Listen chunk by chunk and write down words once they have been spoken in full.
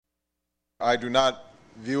I do not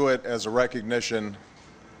view it as a recognition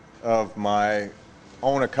of my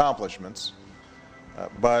own accomplishments,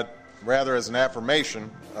 but rather as an affirmation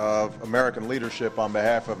of American leadership on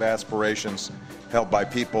behalf of aspirations held by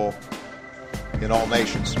people in all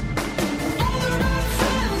nations.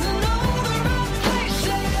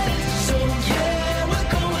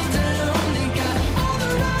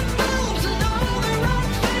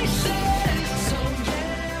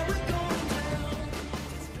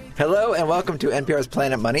 Hello and welcome to NPR's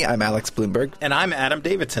Planet Money. I'm Alex Bloomberg. And I'm Adam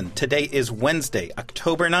Davidson. Today is Wednesday,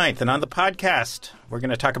 October 9th. And on the podcast, we're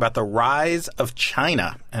going to talk about the rise of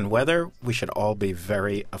China and whether we should all be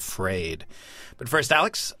very afraid. But first,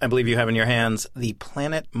 Alex, I believe you have in your hands the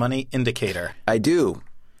Planet Money Indicator. I do.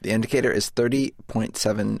 The indicator is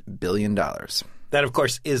 $30.7 billion. That, of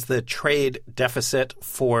course, is the trade deficit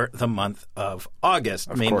for the month of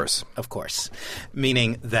August. Of course.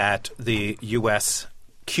 Meaning that the U.S.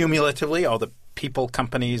 cumulatively, all the people,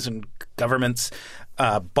 companies, and governments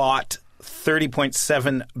bought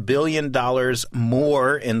 $30.7 billion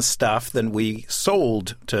more in stuff than we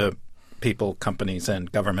sold to people, companies,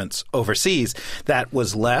 and governments overseas. That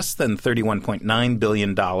was less than $31.9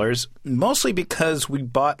 billion, mostly because we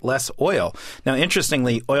bought less oil. Now,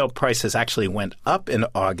 interestingly, oil prices actually went up in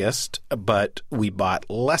August, but we bought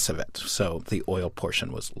less of it, so the oil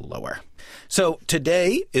portion was lower. So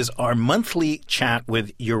today is our monthly chat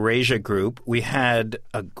with Eurasia Group. We had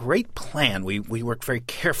a great plan. We worked very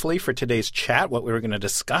carefully for today's chat, what we were going to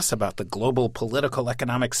discuss about the global political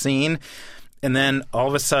economic scene. And then all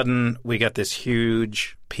of a sudden, we got this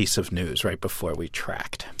huge piece of news right before we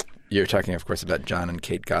tracked. You're talking, of course, about John and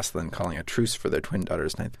Kate Gosselin calling a truce for their twin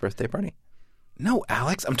daughter's 9th birthday party? No,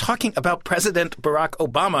 Alex. I'm talking about President Barack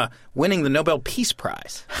Obama winning the Nobel Peace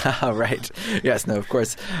Prize. Right. Yes. No, of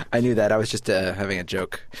course. I knew that. I was just having a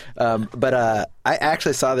joke. But I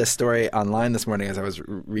actually saw this story online this morning as I was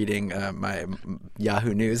reading my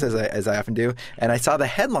Yahoo News, as I often do. And I saw the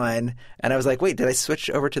headline, and I was like, wait, did I switch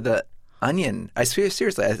over to the Onion?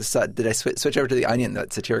 Seriously, did I switch over to the Onion,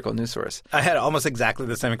 that satirical news source? I had almost exactly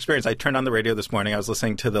the same experience. I turned on the radio this morning. I was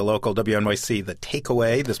listening to the local WNYC, The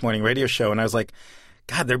Takeaway, this morning radio show, and I was like,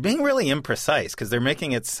 God, they're being really imprecise because they're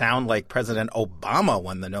making it sound like President Obama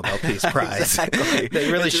won the Nobel Peace Prize. Exactly.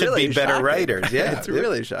 They really should be better shocking. writers. Yeah, it's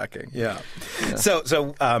really shocking. Yeah.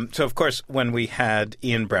 So of course, when we had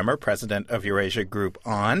Ian Bremmer, president of Eurasia Group,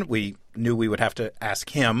 on, we knew we would have to ask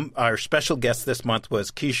him. Our special guest this month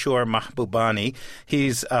was Kishore Mahbubani.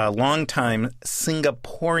 He's a longtime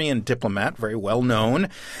Singaporean diplomat, very well known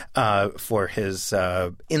for his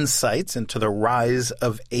insights into the rise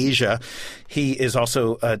of Asia. He is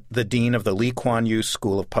also the dean of the Lee Kuan Yew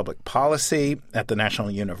School of Public Policy at the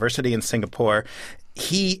National University in Singapore.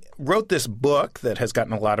 He wrote this book that has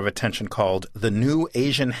gotten a lot of attention called The New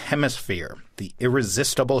Asian Hemisphere, The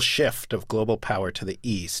Irresistible Shift of Global Power to the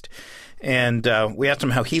East. And we asked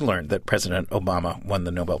him how he learned that President Obama won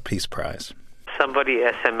the Nobel Peace Prize. Somebody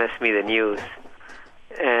SMS'd me the news,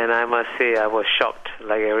 and I must say I was shocked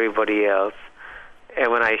like everybody else. And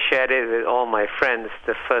when I shared it with all my friends,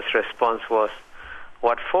 the first response was,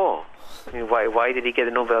 what for? I mean, why did he get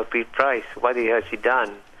the Nobel Peace Prize? What has he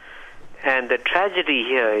done? And the tragedy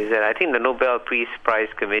here is that I think the Nobel Peace Prize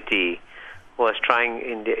Committee was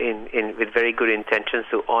trying with very good intentions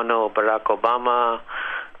to honor Barack Obama,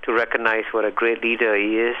 to recognize what a great leader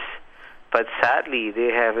he is. But sadly, they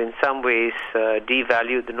have in some ways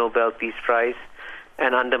devalued the Nobel Peace Prize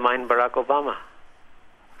and undermined Barack Obama.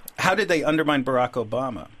 How did they undermine Barack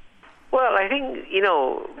Obama? Well, I think,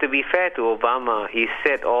 to be fair to Obama, he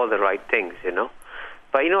said all the right things,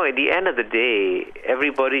 But, at the end of the day,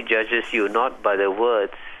 everybody judges you not by the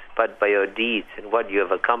words, but by your deeds and what you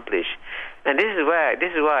have accomplished. And this is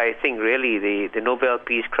why I think really the Nobel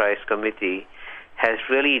Peace Prize Committee has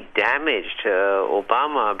really damaged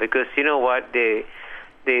Obama, because you know what, they're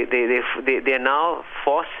now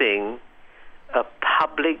forcing a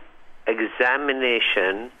public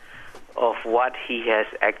examination of what he has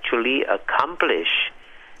actually accomplished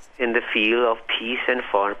in the field of peace and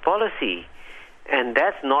foreign policy. And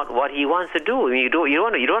that's not what he wants to do. I mean, you don't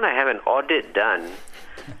want to have an audit done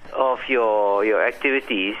of your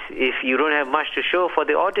activities if you don't have much to show for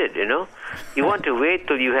the audit. You want to wait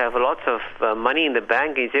till you have lots of money in the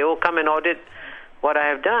bank and say, "Oh, come and audit what I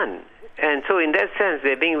have done." And so, in that sense,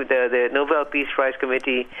 the Nobel Peace Prize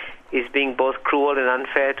Committee is being both cruel and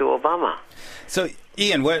unfair to Obama. So,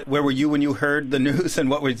 Ian, where were you when you heard the news, and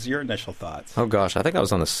what was your initial thoughts? Oh, gosh, I think I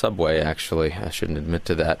was on the subway, actually. I shouldn't admit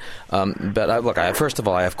to that. But first of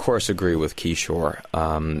all, I, of course, agree with Kishore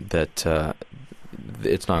that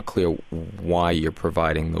it's not clear why you're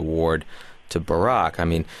providing the award Barack. I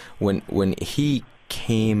mean, when he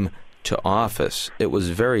came to office, it was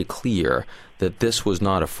very clear that this was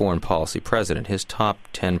not a foreign policy president. His top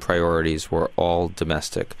 10 priorities were all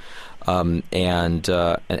domestic. And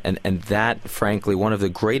that, frankly, one of the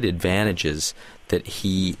great advantages that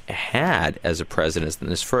he had as a president is that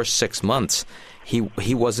in his first 6 months,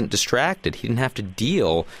 he wasn't distracted. He didn't have to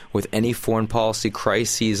deal with any foreign policy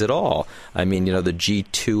crises at all. I mean, the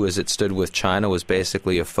G2 as it stood with China was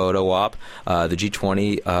basically a photo op. The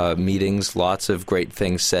G20 meetings, lots of great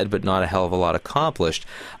things said, but not a hell of a lot accomplished.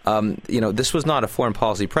 This was not a foreign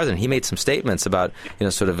policy president. He made some statements about,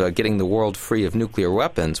 getting the world free of nuclear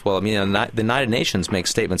weapons. Well, I mean, the United Nations makes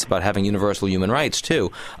statements about having universal human rights,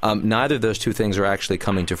 too. Neither of those two things are actually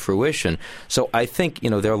coming to fruition. So I think,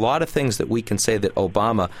 there are a lot of things that we can say that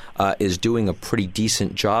Obama is doing a pretty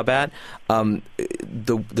decent job at.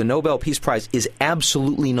 The Nobel Peace Prize is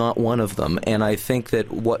absolutely not one of them, and I think that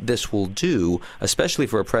what this will do, especially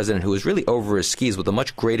for a president who is really over his skis with a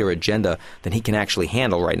much greater agenda than he can actually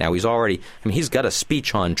handle right now. He's got a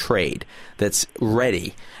speech on trade that's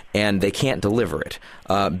ready, and they can't deliver it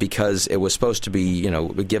because it was supposed to be,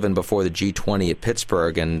 given before the G20 at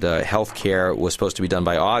Pittsburgh, and health care was supposed to be done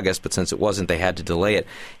by August, but since it wasn't, they had to delay it.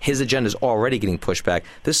 His agenda is already getting pushed back.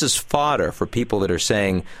 This is fodder for people that are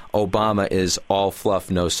saying Obama is all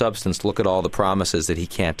fluff, no substance. Look at all the promises that he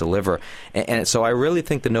can't deliver. And so I really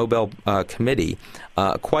think the Nobel Committee,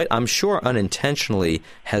 I'm sure unintentionally,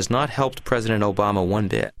 has not helped President Obama one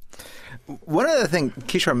bit. One other thing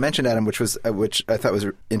Kishore mentioned, Adam, which I thought was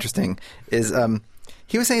interesting, is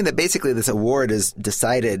he was saying that basically this award is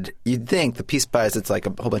decided. You'd think the Peace Prize, it's like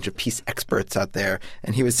a whole bunch of peace experts out there,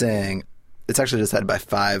 and he was saying it's actually decided by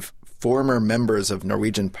 5 former members of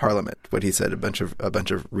Norwegian Parliament. What he said, a bunch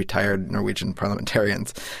of retired Norwegian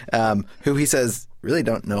parliamentarians, who he says really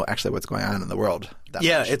don't know actually what's going on in the world.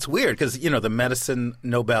 Yeah, much. it's weird because, the medicine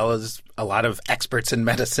Nobel is a lot of experts in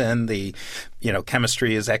medicine. The,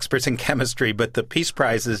 chemistry is experts in chemistry. But the Peace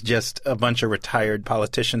Prize is just a bunch of retired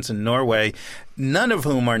politicians in Norway, none of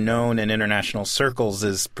whom are known in international circles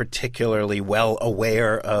as particularly well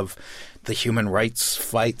aware of the human rights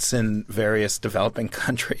fights in various developing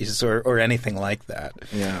countries or anything like that.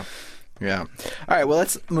 Yeah. Yeah. All right. Well,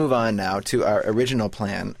 let's move on now to our original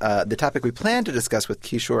plan. The topic we planned to discuss with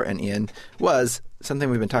Kishore and Ian was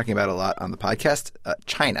something we've been talking about a lot on the podcast,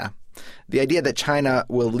 China. The idea that China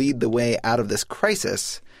will lead the way out of this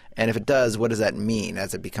crisis, and if it does, what does that mean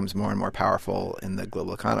as it becomes more and more powerful in the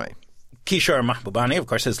global economy? Kishore Mahbubani, of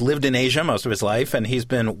course, has lived in Asia most of his life, and he's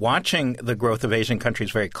been watching the growth of Asian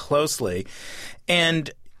countries very closely.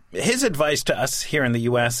 And his advice to us here in the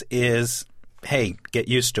U.S. is, hey, get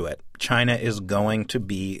used to it. China is going to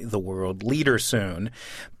be the world leader soon.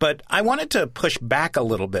 But I wanted to push back a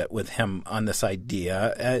little bit with him on this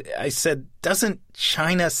idea. I said, doesn't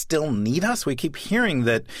China still need us? We keep hearing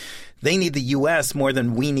that they need the U.S. more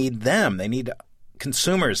than we need them. They need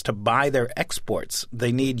consumers to buy their exports.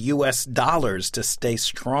 They need U.S. dollars to stay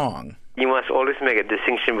strong. You must always make a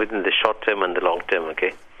distinction between the short term and the long term,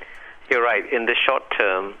 okay? You're right. In the short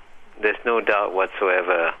term, there's no doubt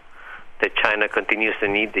whatsoever that China continues to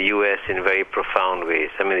need the U.S. in very profound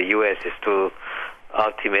ways. I mean, the U.S. is still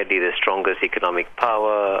ultimately the strongest economic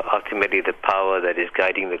power, ultimately the power that is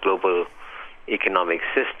guiding the global economic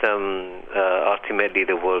system, ultimately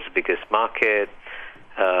the world's biggest market,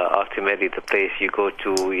 ultimately the place you go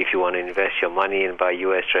to if you want to invest your money and buy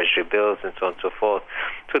U.S. Treasury bills and so on and so forth.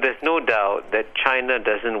 So there's no doubt that China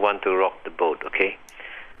doesn't want to rock the boat, okay?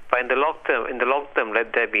 But in the long term,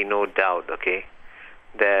 let there be no doubt, okay,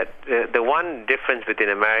 that the one difference between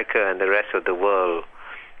America and the rest of the world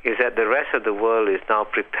is that the rest of the world is now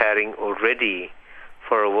preparing already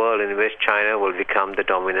for a world in which China will become the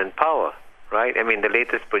dominant power, right? I mean, the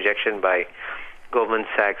latest projection by Goldman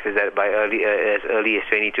Sachs is that by as early as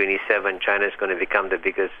 2027, China is going to become the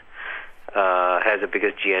biggest, has the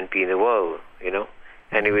biggest GNP in the world,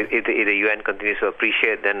 And if the UN continues to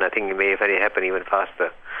appreciate, then I think it may happen even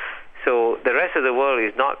faster. So the rest of the world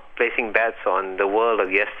is not placing bets on the world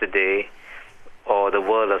of yesterday or the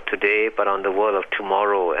world of today, but on the world of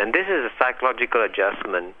tomorrow. And this is a psychological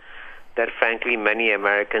adjustment that, frankly, many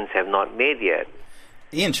Americans have not made yet.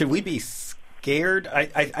 Ian, should we be scared?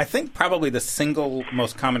 I think probably the single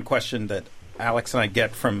most common question that Alex and I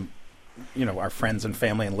get from, our friends and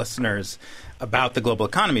family and listeners about the global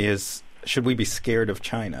economy is, should we be scared of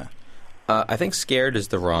China? I think scared is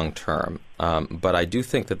the wrong term, but I do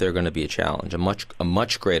think that they're going to be a challenge, a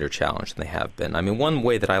much greater challenge than they have been. I mean, one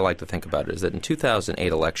way that I like to think about it is that in 2008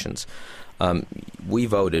 elections, we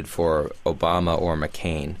voted for Obama or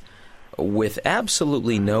McCain with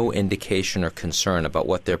absolutely no indication or concern about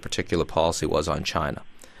what their particular policy was on China.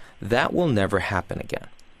 That will never happen again,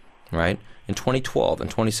 right? In 2012, in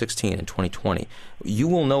 2016, in 2020, you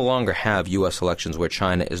will no longer have U.S. elections where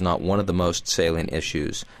China is not one of the most salient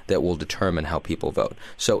issues that will determine how people vote.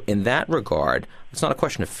 So in that regard, it's not a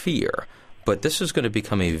question of fear, but this is going to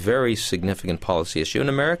become a very significant policy issue, and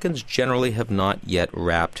Americans generally have not yet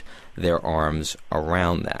wrapped their arms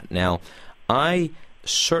around that. Now, I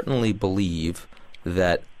certainly believe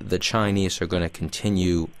that the Chinese are going to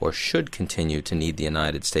continue or should continue to need the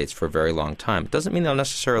United States for a very long time. It doesn't mean they'll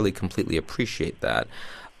necessarily completely appreciate that.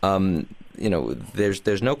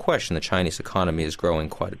 There's no question the Chinese economy is growing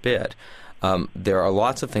quite a bit. There are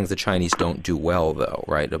lots of things the Chinese don't do well, though,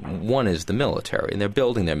 right? One is the military, and they're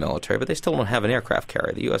building their military, but they still don't have an aircraft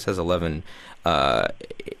carrier. The U.S. has 11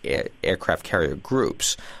 aircraft carrier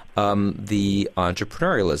groups. The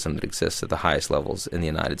entrepreneurialism that exists at the highest levels in the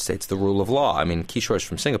United States, the rule of law. I mean, Kishore's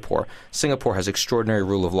from Singapore. Singapore has extraordinary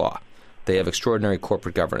rule of law. They have extraordinary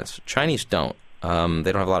corporate governance. Chinese don't. They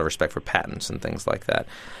don't have a lot of respect for patents and things like that.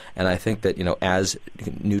 And I think that, as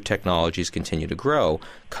new technologies continue to grow,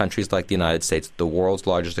 countries like the United States, the world's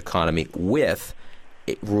largest economy, with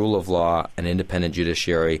rule of law, an independent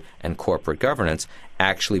judiciary, and corporate governance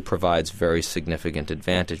actually provides very significant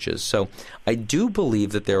advantages. So I do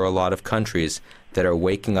believe that there are a lot of countries that are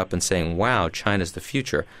waking up and saying, wow, China's the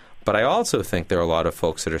future. But I also think there are a lot of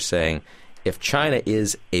folks that are saying, if China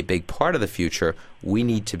is a big part of the future, we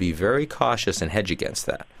need to be very cautious and hedge against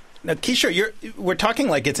that. Now, Kishore, we're talking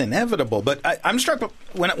like it's inevitable, but I'm struck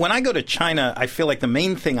when I go to China, I feel like the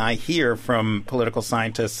main thing I hear from political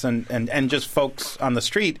scientists and just folks on the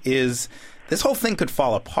street is this whole thing could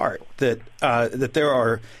fall apart, that there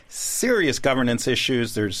are serious governance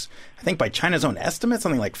issues. There's, I think by China's own estimate,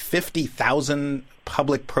 something like 50,000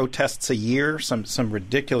 public protests a year, some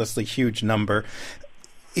ridiculously huge number.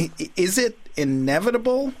 Is it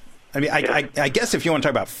inevitable? I mean, I guess if you want to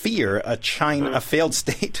talk about fear, a failed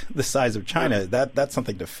state the size of China, that's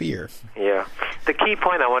something to fear. Yeah. The key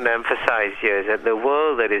point I want to emphasize here is that the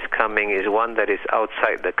world that is coming is one that is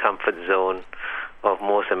outside the comfort zone of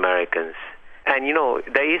most Americans. And,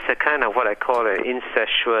 there is a kind of what I call an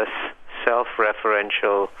incestuous,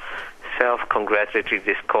 self-referential, self-congratulatory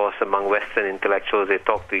discourse among Western intellectuals. They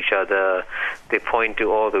talk to each other. They point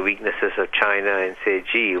to all the weaknesses of China and say,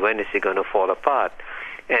 gee, when is it going to fall apart?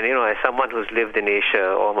 And, as someone who's lived in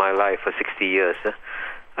Asia all my life for 60 years,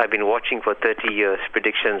 I've been watching for 30 years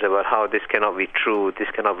predictions about how this cannot be true, this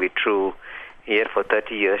cannot be true. Yet for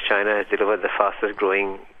 30 years, China has delivered the fastest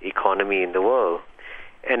growing economy in the world.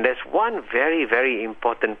 And there's one very, very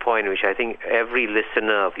important point which I think every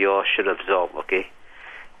listener of yours should absorb, okay?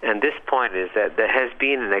 And this point is that there has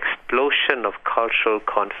been an explosion of cultural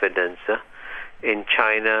confidence in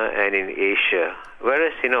China and in Asia.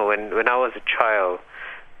 Whereas, when I was a child,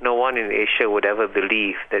 no one in Asia would ever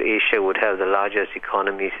believe that Asia would have the largest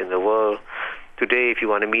economies in the world. Today, if you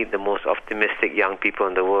want to meet the most optimistic young people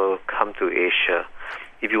in the world, come to Asia.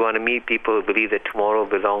 If you want to meet people who believe that tomorrow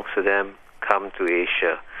belongs to them, come to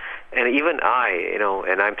Asia. And even I,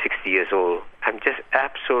 and I'm 60 years old, I'm just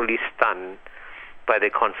absolutely stunned by the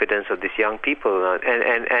confidence of these young people.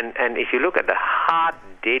 And if you look at the hard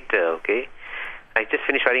data, okay, I just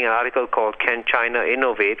finished writing an article called Can China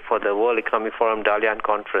Innovate for the World Economic Forum Dalian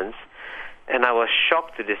Conference, and I was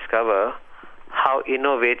shocked to discover how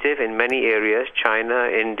innovative in many areas China,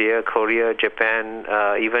 India, Korea, Japan,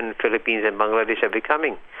 even Philippines and Bangladesh are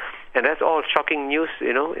becoming. And that's all shocking news,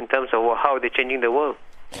 in terms of how they're changing the world.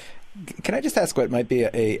 Can I just ask what might be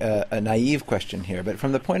a naive question here, but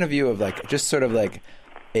from the point of view of just sort of like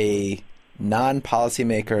a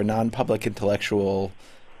non-policymaker, non-public intellectual,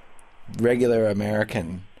 regular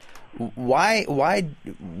American, what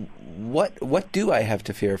do I have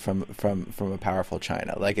to fear from a powerful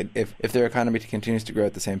China? Like if their economy continues to grow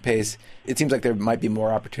at the same pace, it seems like there might be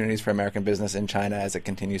more opportunities for American business in China as it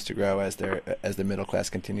continues to grow, as the middle class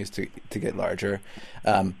continues to get larger.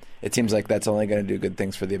 It seems like that's only going to do good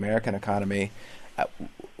things for the American economy.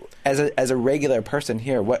 As a regular person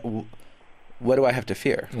here, what do I have to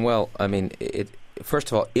fear? Well, I mean,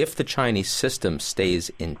 first of all, if the Chinese system stays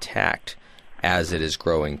intact as it is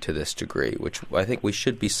growing to this degree, which I think we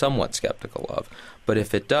should be somewhat skeptical of, But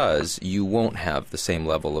if it does, you won't have the same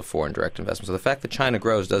level of foreign direct investment. So the fact that China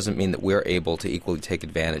grows doesn't mean that we're able to equally take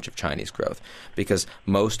advantage of Chinese growth, because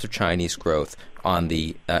most of Chinese growth on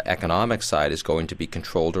the economic side is going to be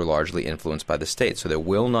controlled or largely influenced by the state. So there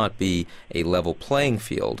will not be a level playing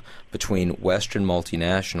field between Western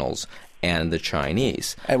multinationals and the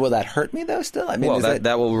Chinese. And will that hurt me, though, still? I mean, well,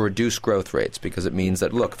 that will reduce growth rates, because it means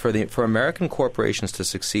that, look, for American corporations to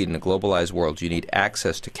succeed in a globalized world, you need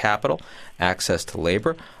access to capital, access to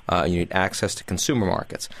labor, you need access to consumer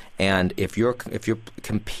markets. And if you're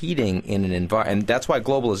competing in an environment, and that's why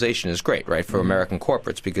globalization is great, right, for American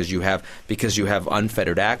corporates, because you have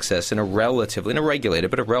unfettered access in a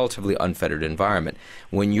regulated but a relatively unfettered environment.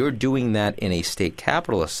 When you're doing that in a state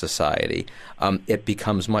capitalist society, it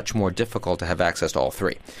becomes much more difficult to have access to all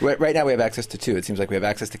three. Right now we have access to two. It seems like we have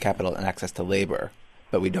access to capital and access to labor,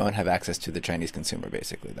 but we don't have access to the Chinese consumer,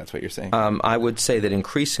 basically. That's what you're saying? I would say that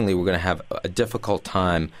increasingly we're going to have a difficult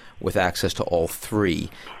time with access to all three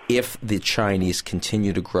if the Chinese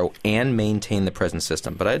continue to grow and maintain the present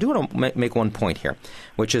system. But I do want to make one point here,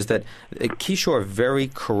 which is that Kishore very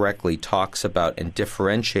correctly talks about and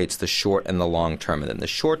differentiates the short and the long term. And in the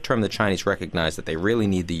short term, the Chinese recognize that they really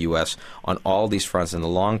need the U.S. on all these fronts. In the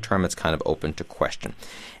long term, it's kind of open to question.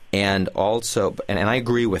 And also, and I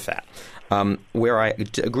agree with that. Where I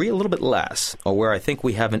agree a little bit less, or where I think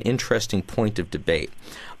we have an interesting point of debate,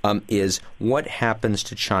 is what happens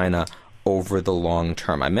to China over the long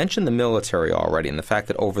term. I mentioned the military already, and the fact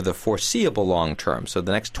that over the foreseeable long term, so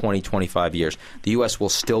the next 20, 25 years, the U.S. will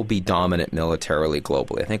still be dominant militarily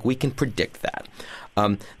globally. I think we can predict that.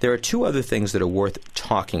 There are two other things that are worth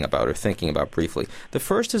talking about or thinking about briefly. The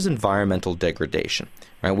first is environmental degradation.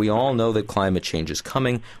 Right? We all know that climate change is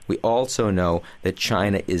coming. We also know that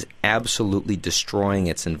China is absolutely destroying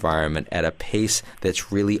its environment at a pace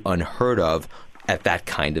that's really unheard of at that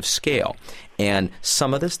kind of scale. And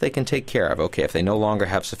some of this they can take care of. Okay, if they no longer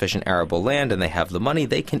have sufficient arable land and they have the money,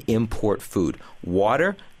 they can import food.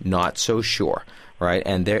 Water, not so sure. Right,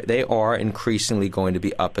 and they are increasingly going to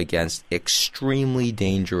be up against extremely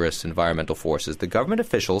dangerous environmental forces. The government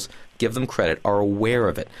officials, give them credit, are aware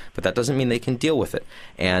of it, but that doesn't mean they can deal with it.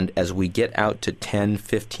 And as we get out to 10,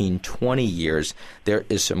 15, 20 years, there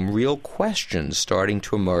is some real questions starting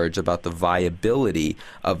to emerge about the viability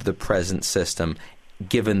of the present system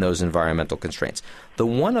given those environmental constraints. The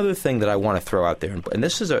one other thing that I want to throw out there, and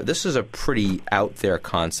this is a pretty out there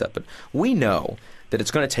concept, but we know that it's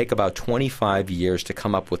going to take about 25 years to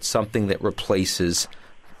come up with something that replaces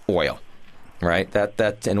oil, right?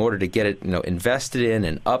 That in order to get it, invested in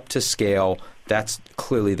and up to scale, that's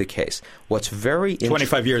clearly the case. What's very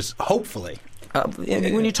 25 years, hopefully.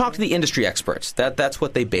 When you talk to the industry experts, that's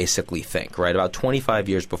what they basically think, right? About 25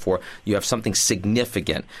 years before you have something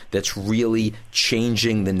significant that's really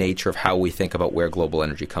changing the nature of how we think about where global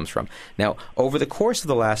energy comes from. Now, over the course of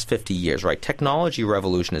the last 50 years, right, technology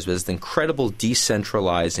revolution has been this incredible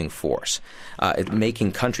decentralizing force,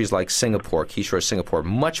 making countries like Singapore, Kishore, Singapore,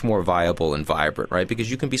 much more viable and vibrant, right? Because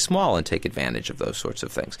you can be small and take advantage of those sorts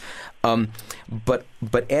of things.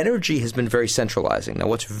 But energy has been very centralizing. Now,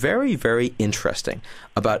 what's very, very interesting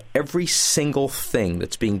about every single thing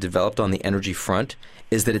that's being developed on the energy front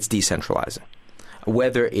is that it's decentralizing.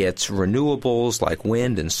 Whether it's renewables like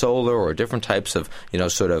wind and solar or different types of,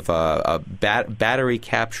 battery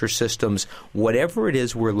capture systems, whatever it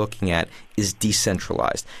is we're looking at is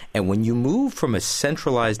decentralized. And when you move from a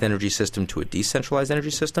centralized energy system to a decentralized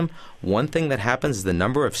energy system, one thing that happens is the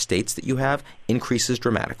number of states that you have increases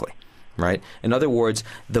dramatically. Right? In other words,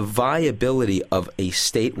 the viability of a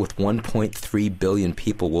state with 1.3 billion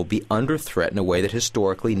people will be under threat in a way that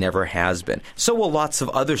historically never has been. So will lots of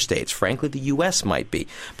other states. Frankly, the U.S. might be.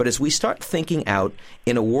 But as we start thinking out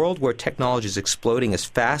in a world where technology is exploding as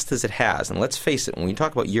fast as it has, and let's face it, when we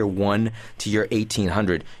talk about year 1 to year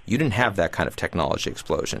 1800, you didn't have that kind of technology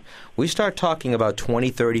explosion. We start talking about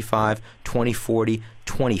 2035, 2040,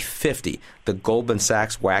 2050, the Goldman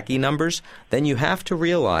Sachs wacky numbers, then you have to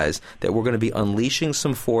realize that we're going to be unleashing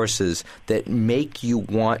some forces that make you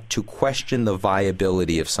want to question the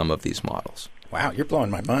viability of some of these models. Wow, you're blowing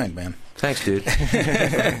my mind, man. Thanks, dude.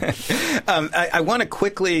 I want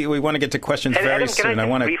to we want to get to questions very soon. Can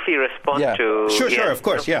I briefly respond to... Sure, of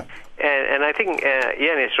course, yeah. And I think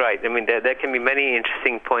Ian is right. I mean, there can be many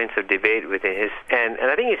interesting points of debate within his... And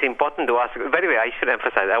I think it's important to ask... By the way, I should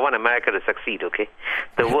emphasize, I want America to succeed, okay?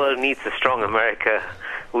 The world needs a strong America.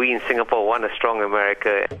 We in Singapore want a strong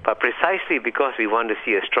America. But precisely because we want to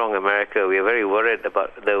see a strong America, we are very worried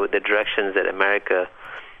about the directions that America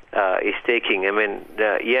is taking. I mean,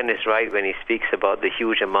 Ian is right when he speaks about the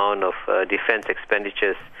huge amount of defense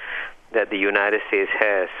expenditures that the United States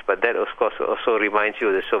has. But that, of course, also reminds you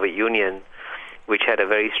of the Soviet Union, which had a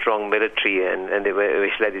very strong military and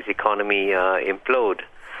which let its economy implode.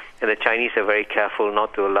 And the Chinese are very careful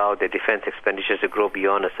not to allow their defense expenditures to grow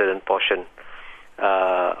beyond a certain portion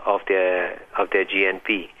of their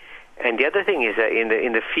GNP. And the other thing is that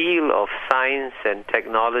in the field of science and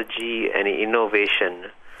technology and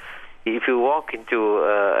innovation, if you walk into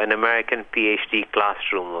an American PhD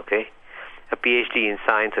classroom, okay, a PhD in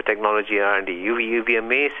science or technology R&D, you'll be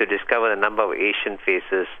amazed to discover the number of Asian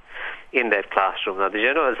faces in that classroom. Now, the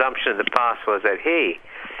general assumption in the past was that, hey,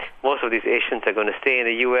 most of these Asians are going to stay in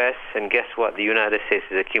the U.S., and guess what? The United States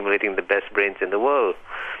is accumulating the best brains in the world.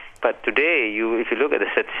 But today, if you look at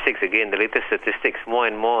the statistics, again, the latest statistics, more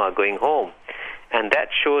and more are going home. And that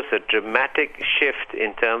shows a dramatic shift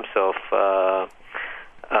in terms of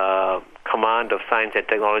command of science and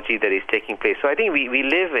technology that is taking place. So I think we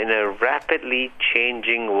live in a rapidly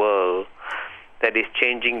changing world that is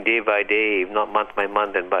changing day by day, if not month by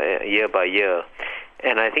month and year by year.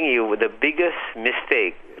 And I think the biggest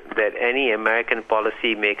mistake that any American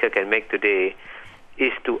policymaker can make today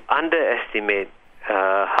is to underestimate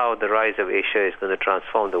how the rise of Asia is going to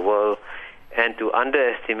transform the world, and to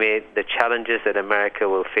underestimate the challenges that America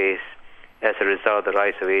will face as a result of the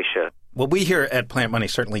rise of Asia. Well, we here at Plant Money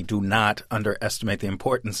certainly do not underestimate the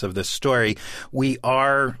importance of this story. We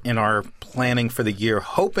are, in our planning for the year,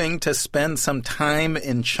 hoping to spend some time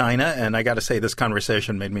in China, and I got to say this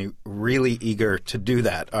conversation made me really eager to do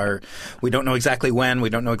that. We don't know exactly when, we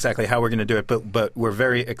don't know exactly how we're going to do it, but we're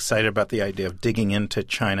very excited about the idea of digging into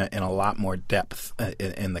China in a lot more depth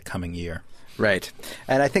in the coming year. Right.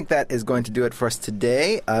 And I think that is going to do it for us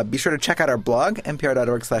today. Be sure to check out our blog,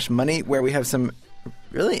 npr.org/money, where we have some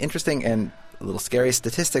really interesting and a little scary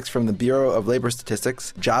statistics from the Bureau of Labor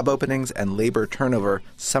Statistics, job openings, and labor turnover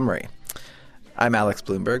summary. I'm Alex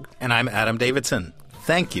Bloomberg. And I'm Adam Davidson.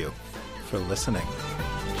 Thank you for listening.